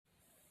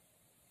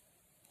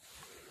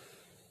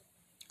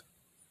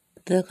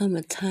There'll come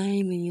a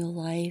time in your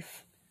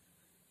life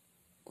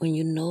when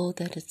you know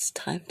that it's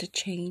time to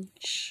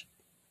change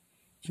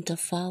and to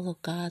follow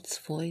God's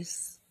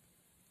voice,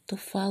 to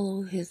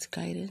follow His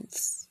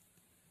guidance,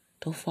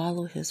 to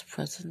follow His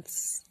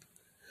presence,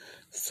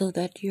 so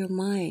that your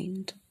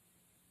mind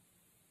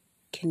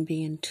can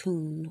be in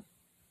tune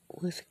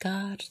with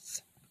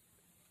God's.